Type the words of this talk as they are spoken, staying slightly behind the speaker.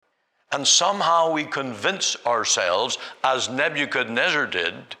And somehow we convince ourselves, as Nebuchadnezzar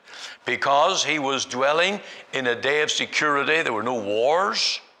did, because he was dwelling in a day of security, there were no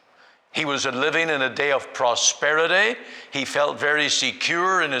wars. He was living in a day of prosperity. He felt very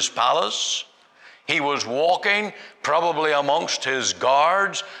secure in his palace. He was walking probably amongst his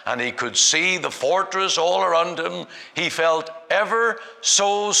guards, and he could see the fortress all around him. He felt ever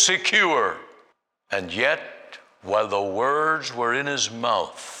so secure. And yet, while the words were in his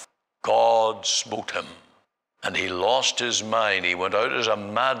mouth, God smote him, and he lost his mind. He went out as a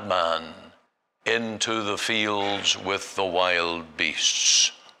madman into the fields with the wild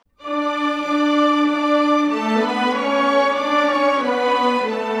beasts.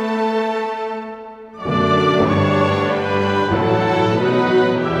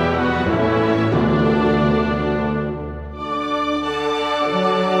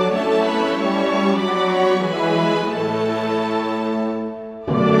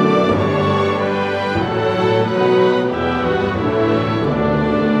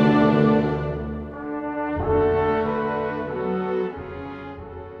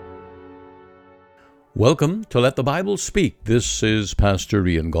 Welcome to Let the Bible Speak. This is Pastor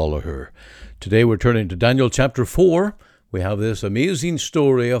Ian Gollaher. Today we're turning to Daniel chapter 4. We have this amazing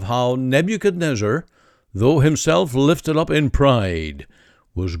story of how Nebuchadnezzar, though himself lifted up in pride,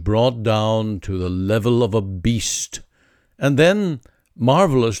 was brought down to the level of a beast and then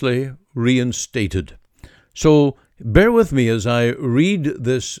marvelously reinstated. So bear with me as I read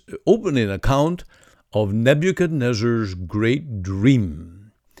this opening account of Nebuchadnezzar's great dream.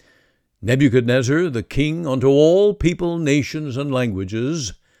 Nebuchadnezzar, the king unto all people, nations, and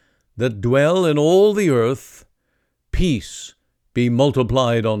languages that dwell in all the earth, peace be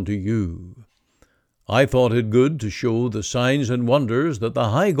multiplied unto you. I thought it good to show the signs and wonders that the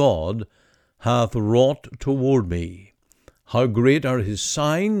high God hath wrought toward me. How great are his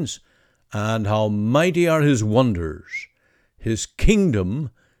signs, and how mighty are his wonders. His kingdom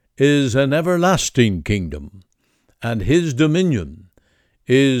is an everlasting kingdom, and his dominion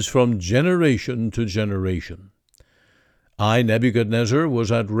is from generation to generation. I, Nebuchadnezzar, was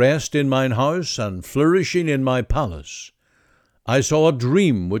at rest in mine house and flourishing in my palace. I saw a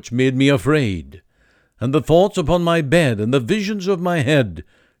dream which made me afraid, and the thoughts upon my bed and the visions of my head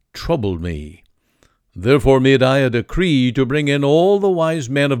troubled me. Therefore made I a decree to bring in all the wise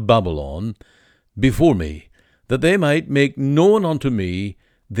men of Babylon before me, that they might make known unto me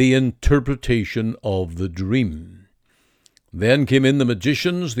the interpretation of the dream. Then came in the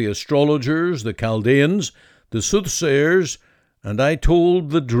magicians, the astrologers, the Chaldeans, the soothsayers, and I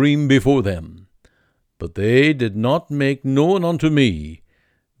told the dream before them. But they did not make known unto me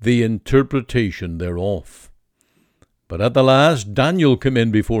the interpretation thereof. But at the last Daniel came in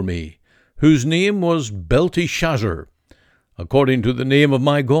before me, whose name was Belteshazzar, according to the name of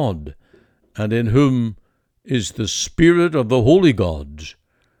my God, and in whom is the spirit of the holy gods.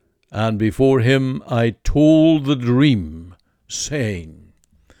 And before him I told the dream, saying,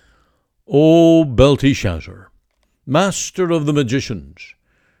 O Belteshazzar, master of the magicians,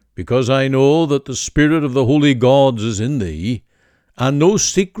 because I know that the spirit of the holy gods is in thee, and no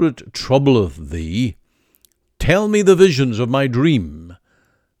secret troubleth thee, tell me the visions of my dream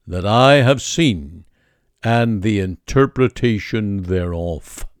that I have seen, and the interpretation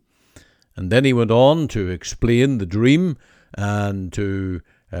thereof. And then he went on to explain the dream and to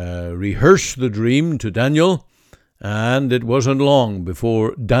rehearse the dream to Daniel. And it wasn't long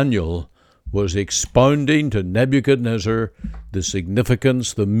before Daniel was expounding to Nebuchadnezzar the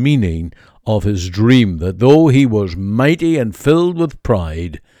significance, the meaning of his dream, that though he was mighty and filled with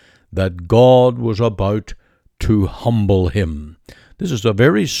pride, that God was about to humble him. This is a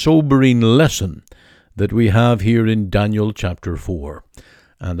very sobering lesson that we have here in Daniel chapter 4.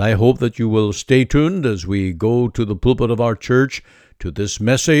 And I hope that you will stay tuned as we go to the pulpit of our church to this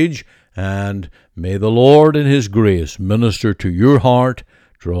message, and may the Lord in his grace minister to your heart,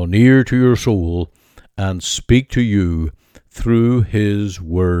 draw near to your soul, and speak to you through his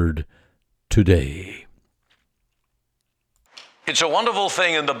word today. It's a wonderful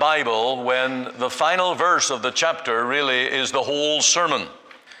thing in the Bible when the final verse of the chapter really is the whole sermon.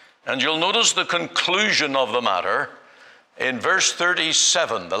 And you'll notice the conclusion of the matter in verse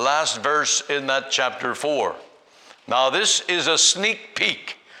 37, the last verse in that chapter 4. Now this is a sneak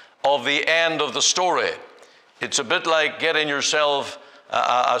peek of the end of the story. It's a bit like getting yourself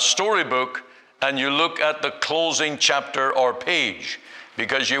a storybook and you look at the closing chapter or page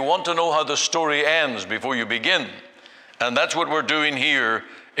because you want to know how the story ends before you begin. And that's what we're doing here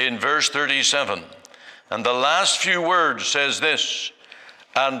in verse 37. And the last few words says this,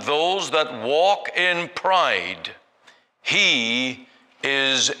 and those that walk in pride, he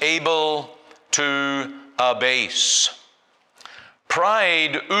is able to abase.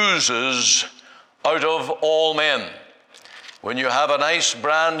 Pride oozes out of all men. When you have a nice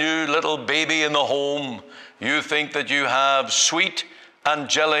brand new little baby in the home, you think that you have sweet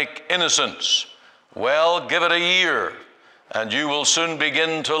angelic innocence. Well, give it a year, and you will soon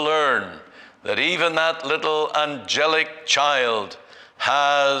begin to learn that even that little angelic child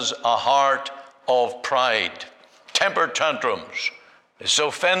has a heart of pride, temper tantrums, is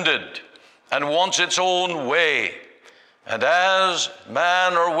offended, and wants its own way. And as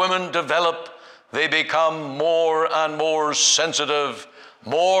man or woman develop, they become more and more sensitive,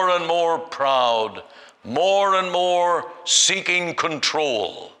 more and more proud, more and more seeking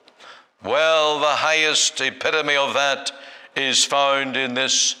control. Well, the highest epitome of that is found in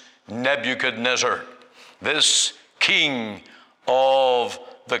this Nebuchadnezzar, this king of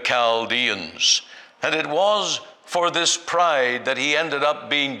the Chaldeans. And it was for this pride that he ended up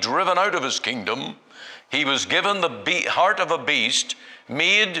being driven out of his kingdom. He was given the heart of a beast,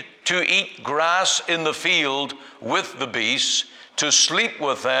 made to eat grass in the field with the beasts, to sleep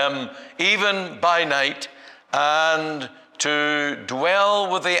with them even by night, and to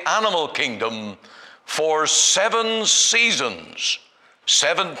dwell with the animal kingdom for 7 seasons.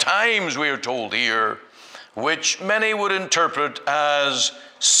 7 times, we are told here, which many would interpret as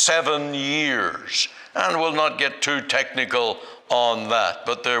 7 years. And we'll not get too technical on that,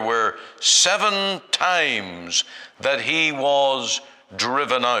 but there were 7 times that he was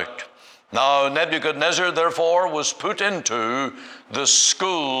driven out. Now, Nebuchadnezzar, therefore, was put into the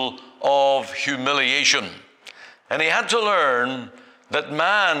school of humiliation. And he had to learn that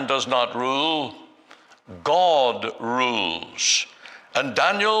man does not rule, God rules. And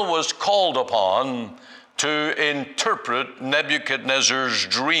Daniel was called upon to interpret Nebuchadnezzar's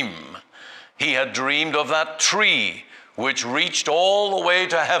dream. He had dreamed of that tree which reached all the way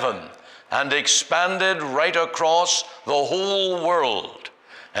to heaven and expanded right across the whole world.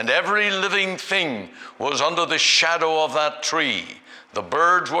 And every living thing was under the shadow of that tree. The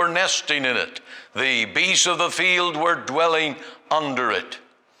birds were nesting in it. The beasts of the field were dwelling under it.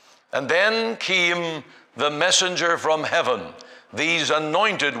 And then came the messenger from heaven, these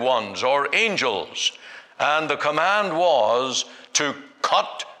anointed ones or angels, and the command was to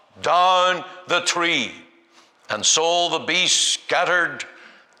cut down the tree. And so the beasts scattered,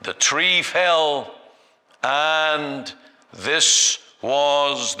 the tree fell, and this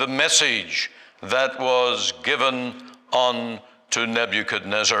was the message that was given unto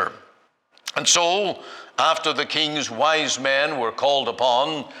Nebuchadnezzar. And so, after the king's wise men were called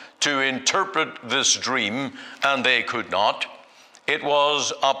upon to interpret this dream, and they could not, it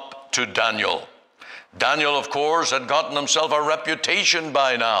was up to Daniel. Daniel, of course, had gotten himself a reputation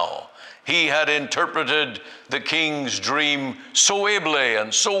by now. He had interpreted the king's dream so ably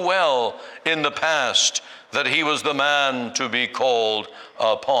and so well in the past that he was the man to be called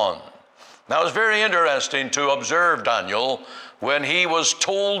upon. Now, it's very interesting to observe Daniel when he was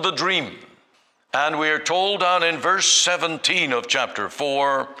told the dream. And we are told down in verse 17 of chapter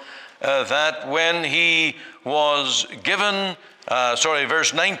 4 that when he was given,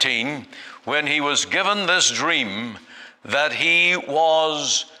 verse 19, when he was given this dream, that he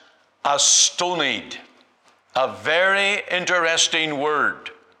was astonied. A very interesting word.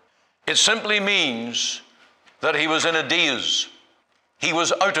 It simply means that he was in a daze. He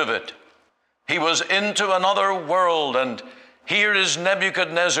was out of it. He was into another world, and here is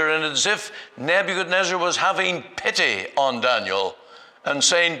Nebuchadnezzar, and as if Nebuchadnezzar was having pity on Daniel and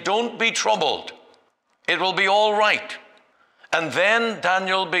saying, "Don't be troubled. It will be all right." And then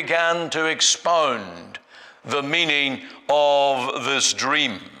Daniel began to expound the meaning of this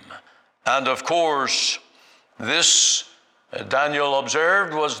dream. And of course, this, Daniel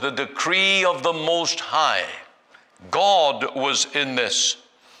observed, was the decree of the Most High. God was in this.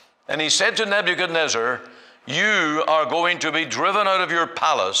 And he said to Nebuchadnezzar, "You are going to be driven out of your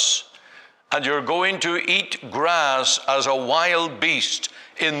palace, and you're going to eat grass as a wild beast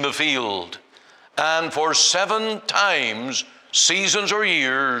in the field. And for 7 times, seasons or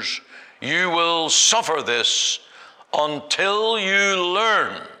years, you will suffer this until you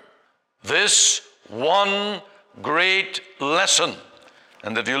learn this one great lesson."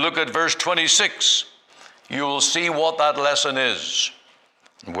 And if you look at verse 26, you will see what that lesson is.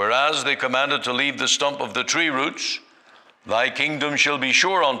 "Whereas they commanded to leave the stump of the tree roots, thy kingdom shall be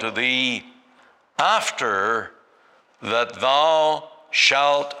sure unto thee, after that thou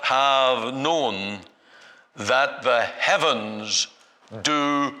shalt have known that the heavens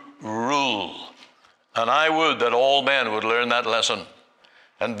do rule." And I would that all men would learn that lesson.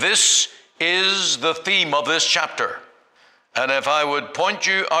 And this is the theme of this chapter. And if I would point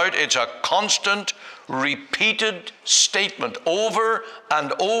you out, it's a constant, repeated statement over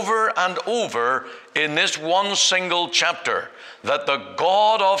and over and over in this one single chapter, that the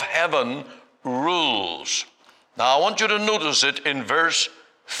God of heaven rules. Now I want you to notice it in verse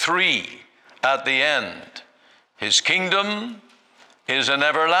 3 at the end. His kingdom is an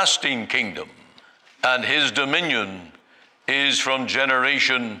everlasting kingdom, and his dominion is from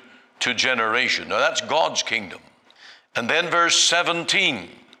generation to generation. Now that's God's kingdom. And then verse 17,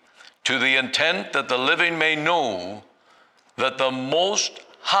 to the intent that the living may know that the Most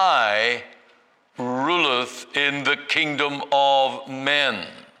High ruleth in the kingdom of men.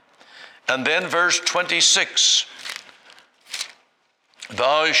 And then verse 26,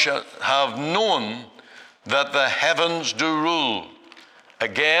 thou shalt have known that the heavens do rule.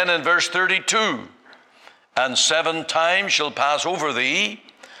 Again in verse 32, and 7 times shall pass over thee,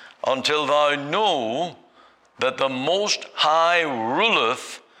 until thou know that the Most High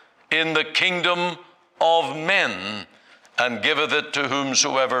ruleth in the kingdom of men, and giveth it to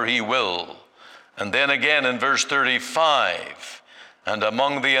whomsoever he will. And then again in verse 35, and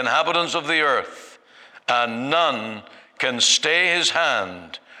among the inhabitants of the earth, and none can stay his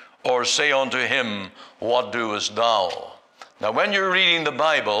hand, or say unto him, what doest thou? Now when you're reading the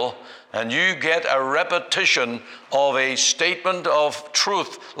Bible, and you get a repetition of a statement of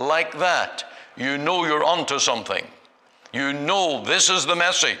truth like that, you know you're onto something. You know this is the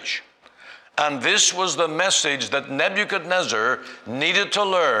message. And this was the message that Nebuchadnezzar needed to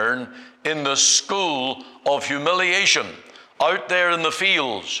learn in the school of humiliation, out there in the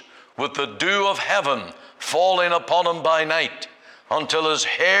fields, with the dew of heaven falling upon him by night, until his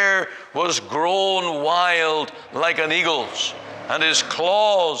hair was grown wild like an eagle's, and his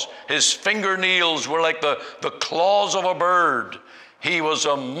claws, his fingernails were like the claws of a bird. He was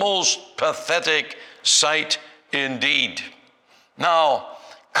a most pathetic sight indeed. Now,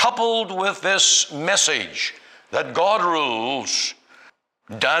 coupled with this message that God rules,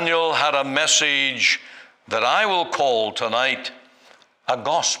 Daniel had a message that I will call tonight a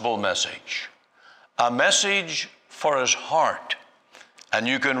gospel message, a message for his heart. And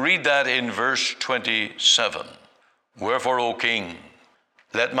you can read that in verse 27. Wherefore, O King,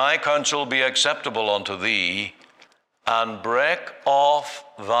 let my counsel be acceptable unto thee, and break off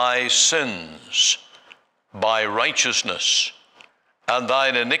thy sins by righteousness, and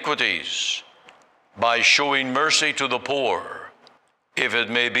thine iniquities by showing mercy to the poor, if it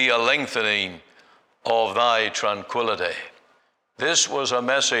may be a lengthening of thy tranquility. This was a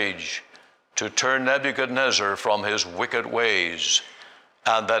message to turn Nebuchadnezzar from his wicked ways,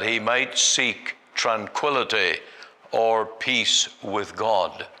 and that he might seek tranquility or peace with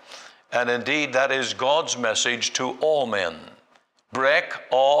God. And indeed, that is God's message to all men. Break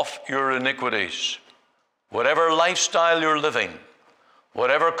off your iniquities. Whatever lifestyle you're living,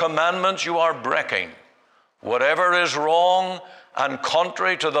 whatever commandments you are breaking, whatever is wrong and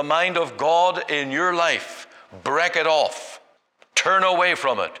contrary to the mind of God in your life, break it off. Turn away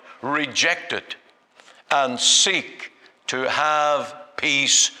from it. Reject it. And seek to have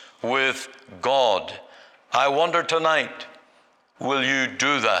peace with God. I wonder tonight, will you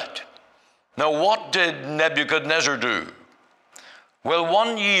do that? Now, what did Nebuchadnezzar do? Well,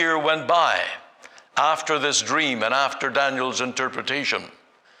 1 year went by after this dream and after Daniel's interpretation.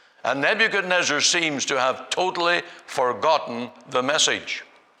 And Nebuchadnezzar seems to have totally forgotten the message.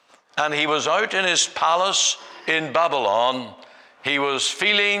 And he was out in his palace in Babylon. He was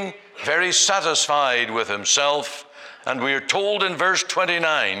feeling very satisfied with himself. And we are told in verse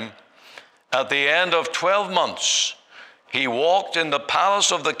 29, at the end of 12 months, he walked in the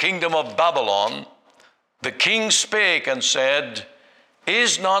palace of the kingdom of Babylon. The king spake and said,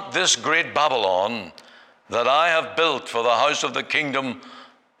 is not this great Babylon that I have built for the house of the kingdom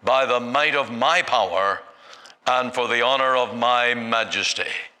by the might of my power and for the honor of my majesty?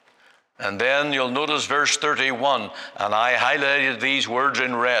 And then you'll notice verse 31, and I highlighted these words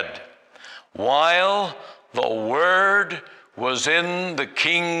in red. While the word was in the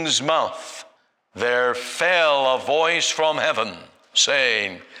king's mouth, there fell a voice from heaven,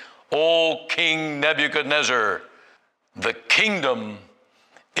 saying, O King Nebuchadnezzar, the kingdom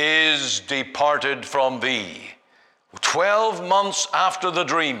is departed from thee. 12 months after the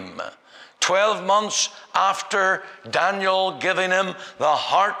dream, 12 months after Daniel giving him the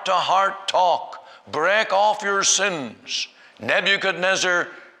heart-to-heart talk, break off your sins, Nebuchadnezzar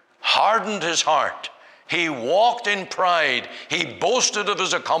hardened his heart. He walked in pride. He boasted of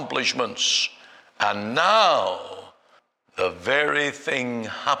his accomplishments. And now the very thing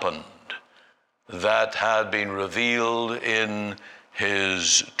happened that had been revealed in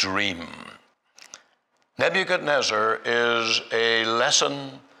his dream. Nebuchadnezzar is a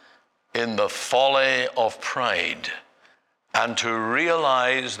lesson in the folly of pride and to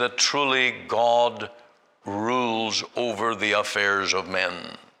realize that truly God rules over the affairs of men.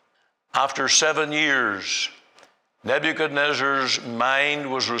 After 7 years, Nebuchadnezzar's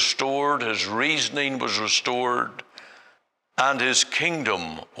mind was restored, his reasoning was restored, and his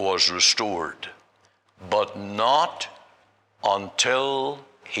kingdom was restored, but not until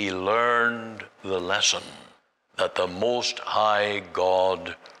he learned the lesson that the Most High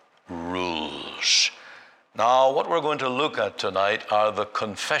God rules. Now, what we're going to look at tonight are the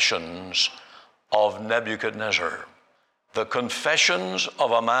confessions of Nebuchadnezzar. The confessions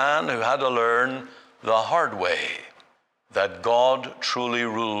of a man who had to learn the hard way that God truly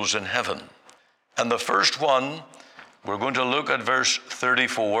rules in heaven. And the first one, we're going to look at verse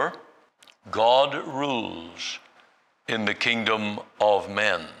 34. God rules in the kingdom of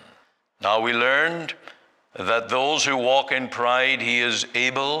men. Now we learned that those who walk in pride, he is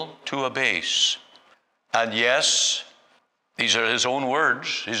able to abase. And yes, these are his own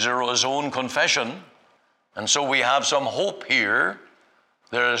words, these are his own confession. And so we have some hope here.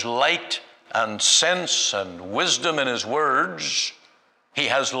 There is light and sense and wisdom in his words. He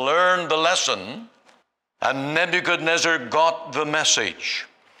has learned the lesson, and Nebuchadnezzar got the message.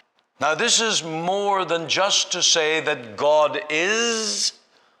 Now, this is more than just to say that God is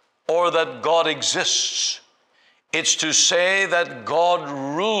or that God exists. It's to say that God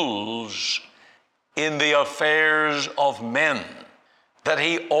rules in the affairs of men, that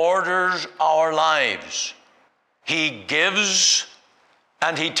he orders our lives. He gives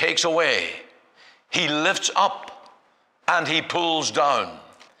and he takes away. He lifts up and he pulls down.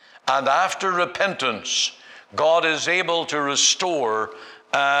 And after repentance, God is able to restore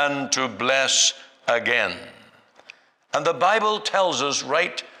and to bless again. And the Bible tells us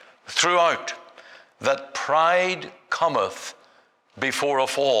right throughout that pride cometh before a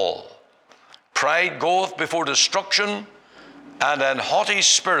fall. Pride goeth before destruction, and an haughty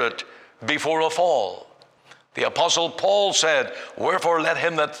spirit before a fall. The Apostle Paul said, wherefore let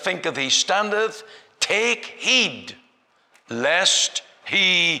him that thinketh he standeth take heed, lest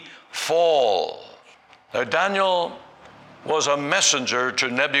he fall. Now Daniel was a messenger to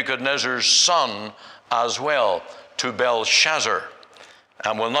Nebuchadnezzar's son as well, to Belshazzar.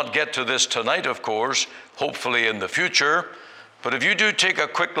 And we'll not get to this tonight, of course, hopefully in the future. But if you do take a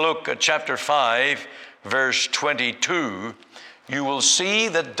quick look at chapter 5, verse 22, you will see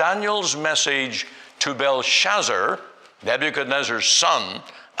that Daniel's message to Belshazzar, Nebuchadnezzar's son,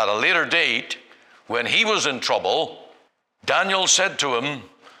 at a later date, when he was in trouble, Daniel said to him,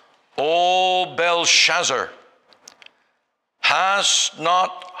 O Belshazzar, hast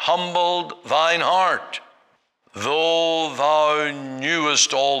not humbled thine heart, though thou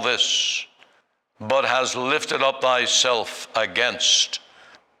knewest all this, but hast lifted up thyself against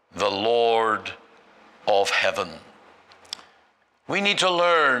the Lord of heaven. We need to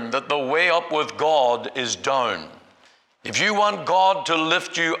learn that the way up with God is down. If you want God to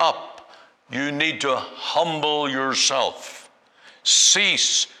lift you up, you need to humble yourself.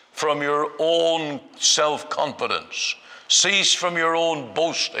 Cease from your own self-confidence. Cease from your own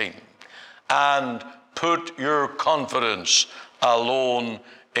boasting, and put your confidence alone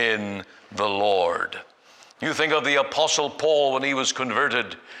in the Lord. You think of the Apostle Paul when he was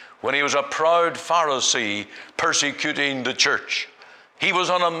converted, when he was a proud Pharisee persecuting the church. He was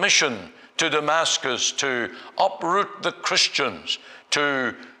on a mission to Damascus to uproot the Christians,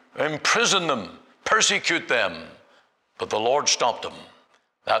 to imprison them, persecute them. But the Lord stopped him.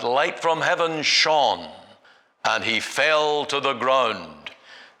 That light from heaven shone, and he fell to the ground.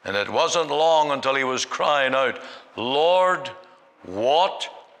 And it wasn't long until he was crying out, Lord, what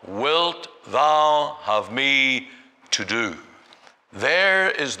wilt thou have me to do? There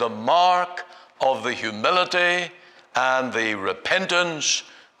is the mark of the humility and the repentance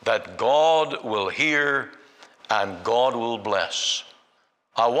that God will hear and God will bless.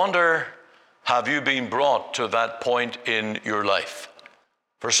 I wonder, have you been brought to that point in your life?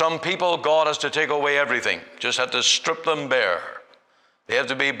 For some people, God has to take away everything, just have to strip them bare. They have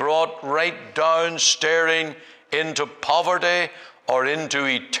to be brought right down, staring into poverty or into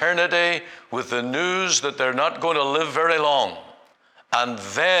eternity with the news that they're not going to live very long. And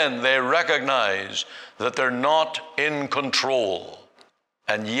then they recognize that they're not in control.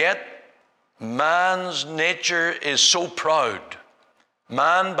 And yet, man's nature is so proud.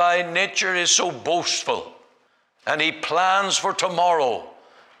 Man by nature is so boastful. And he plans for tomorrow.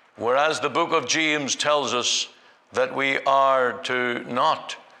 Whereas the book of James tells us that we are to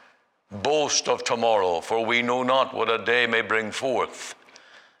not boast of tomorrow, for we know not what a day may bring forth.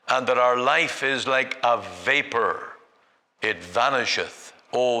 and that our life is like a vapor. It vanisheth,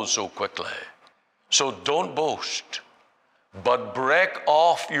 oh, so quickly. So don't boast, but break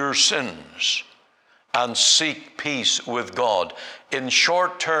off your sins and seek peace with God. In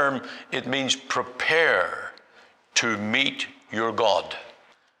short term, it means prepare to meet your God.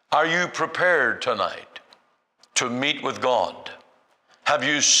 Are you prepared tonight to meet with God? Have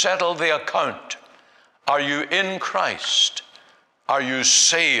you settled the account? Are you in Christ? Are you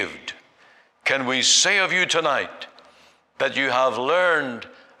saved? Can we say of you tonight that you have learned,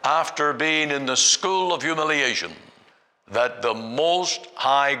 after being in the school of humiliation, that the Most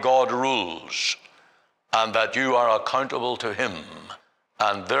High God rules, and that you are accountable to Him,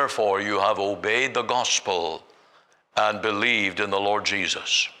 and therefore you have obeyed the gospel and believed in the Lord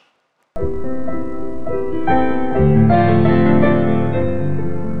Jesus?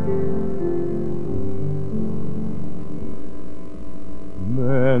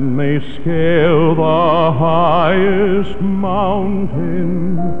 Men may scale the highest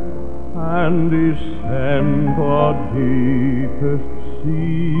mountain and descend the deepest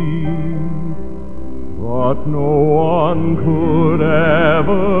sea, but no one could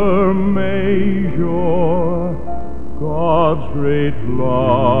ever measure God's great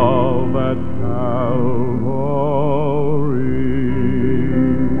love at Calvary.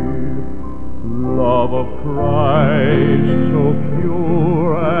 Love of Christ so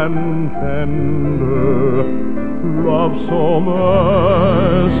pure and tender, love so merciful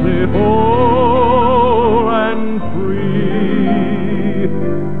and free,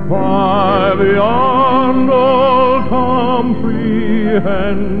 far beyond all comprehension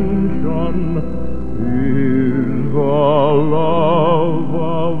is the love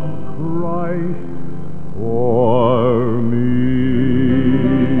of Christ for me.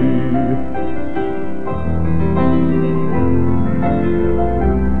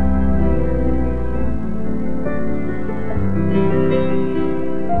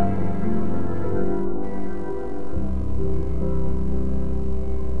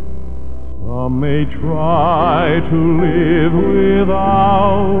 Some may try to live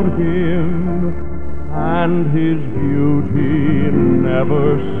without Him, and His beauty never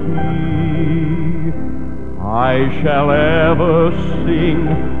see. I shall ever sing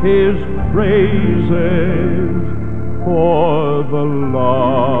His praises for the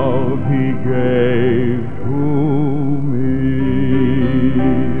love He gave to me.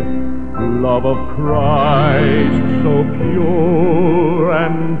 Love of Christ so pure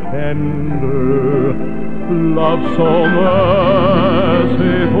and tender, love so merciful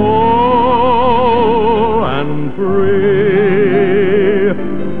and free,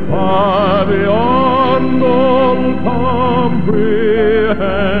 far beyond all comprehension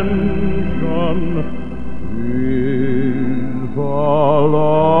is the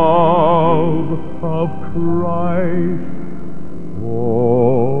love of Christ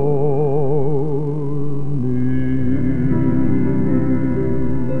for me.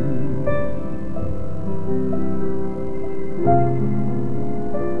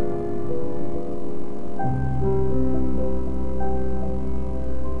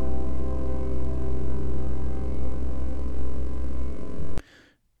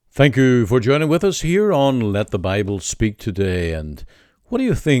 Thank you for joining with us here on Let the Bible Speak today. And what do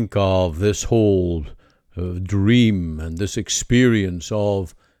you think of this whole dream and this experience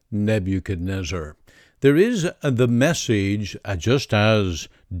of Nebuchadnezzar? There is the message, just as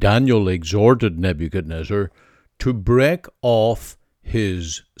Daniel exhorted Nebuchadnezzar to break off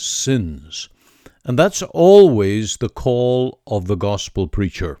his sins. And that's always the call of the gospel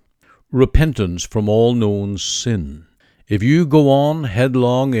preacher. Repentance from all known sin. If you go on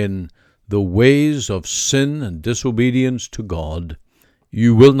headlong in the ways of sin and disobedience to God,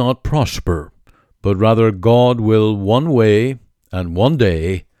 you will not prosper, but rather God will one way and one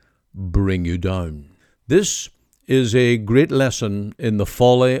day bring you down. This is a great lesson in the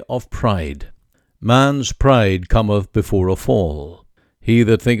folly of pride. Man's pride cometh before a fall. He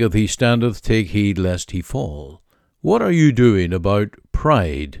that thinketh he standeth, take heed lest he fall. What are you doing about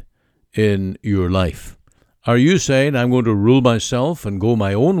pride in your life? Are you saying, I'm going to rule myself and go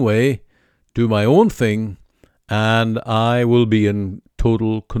my own way, do my own thing, and I will be in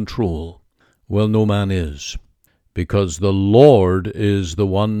total control? Well, no man is, because the Lord is the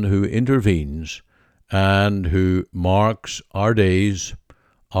one who intervenes and who marks our days,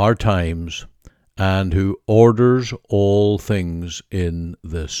 our times, and who orders all things in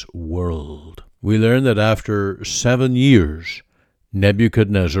this world. We learn that after 7 years,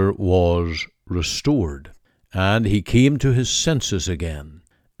 Nebuchadnezzar was restored. And he came to his senses again,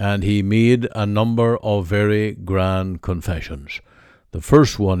 and he made a number of very grand confessions. The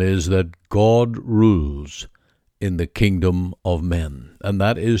first one is that God rules in the kingdom of men. And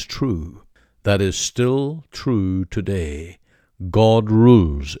that is true. That is still true today. God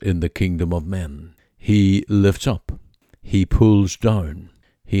rules in the kingdom of men. He lifts up. He pulls down.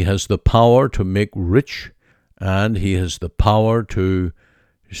 He has the power to make rich, and he has the power to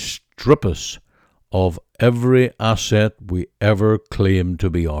strip us of every asset we ever claimed to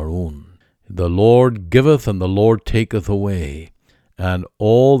be our own. The Lord giveth, and the Lord taketh away. And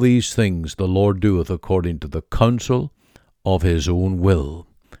all these things the Lord doeth according to the counsel of his own will.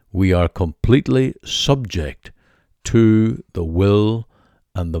 We are completely subject to the will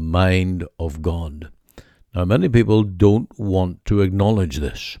and the mind of God. Now, many people don't want to acknowledge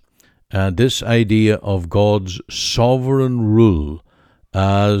this. And this idea of God's sovereign rule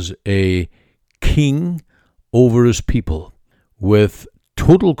as a king over his people with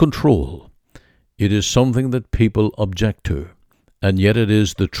total control, it is something that people object to. And yet it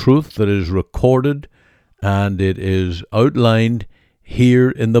is the truth that is recorded, and it is outlined here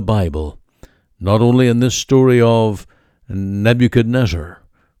in the Bible, not only in this story of Nebuchadnezzar,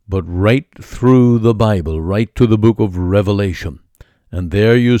 but right through the Bible, right to the book of Revelation. And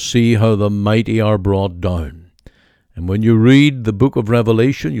there you see how the mighty are brought down. And when you read the book of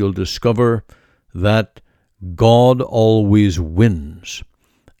Revelation, you'll discover that God always wins,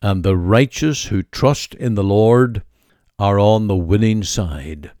 and the righteous who trust in the Lord are on the winning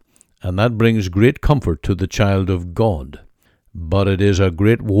side, and that brings great comfort to the child of God. But it is a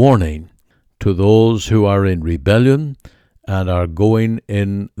great warning to those who are in rebellion and are going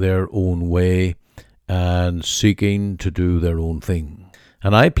in their own way and seeking to do their own thing.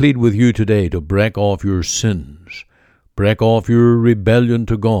 And I plead with you today to break off your sins, break off your rebellion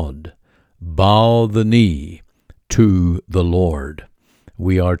to God, bow the knee to the Lord.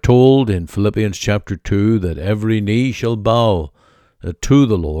 We are told in Philippians chapter 2 that every knee shall bow to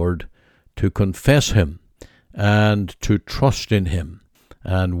the Lord, to confess him and to trust in him.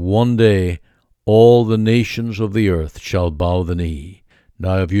 And one day all the nations of the earth shall bow the knee.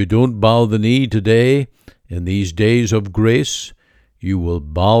 Now, if you don't bow the knee today, in these days of grace, you will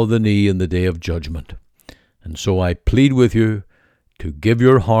bow the knee in the day of judgment. And so I plead with you to give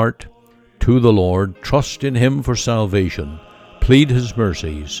your heart to the Lord, trust in him for salvation, plead his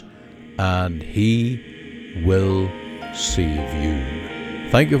mercies, and he will save you.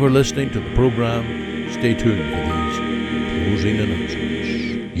 Thank you for listening to the program. Stay tuned for these closing announcements.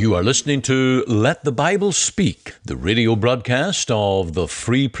 You are listening to Let the Bible Speak, the radio broadcast of the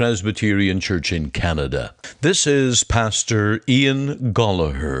Free Presbyterian Church in Canada. This is Pastor Ian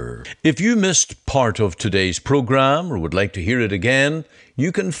Gollaher. If you missed part of today's program or would like to hear it again,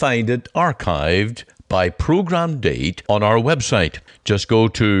 you can find it archived by program date on our website. Just go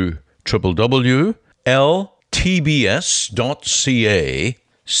to www.ltbs.ca,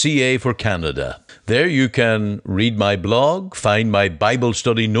 CA for Canada. There you can read my blog, find my Bible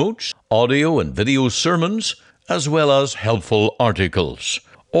study notes, audio and video sermons, as well as helpful articles.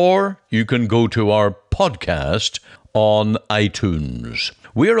 Or you can go to our podcast on iTunes.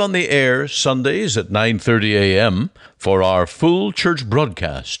 We're on the air Sundays at 9:30 a.m. for our full church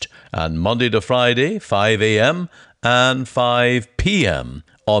broadcast, and Monday to Friday, 5 a.m. and 5 p.m.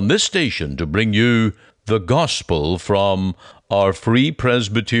 on this station to bring you the gospel from our Free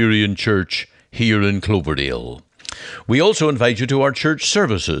Presbyterian Church here in Cloverdale. We also invite you to our church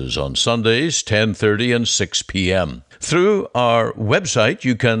services on Sundays, 10:30 and 6 p.m. Through our website,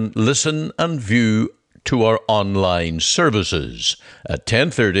 you can listen and view to our online services at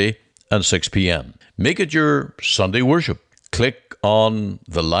 10:30 and 6 p.m. Make it your Sunday worship. Click on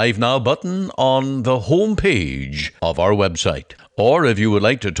the Live Now button on the home page of our website. Or if you would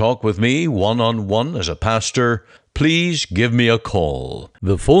like to talk with me one-on-one as a pastor, please give me a call.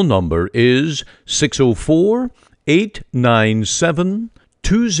 The phone number is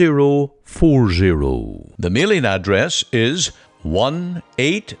 604-897-2040. The mailing address is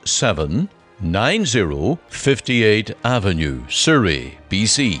 18790 58 Avenue, Surrey,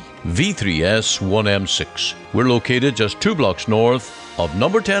 BC, V3S1M6. We're located just 2 blocks north of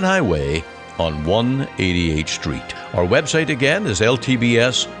number 10 Highway on 188th Street. Our website again is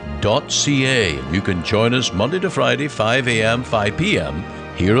ltbs.ca, and you can join us Monday to Friday, 5 a.m., 5 p.m.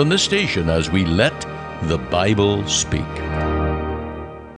 here on the station as we let the Bible speak.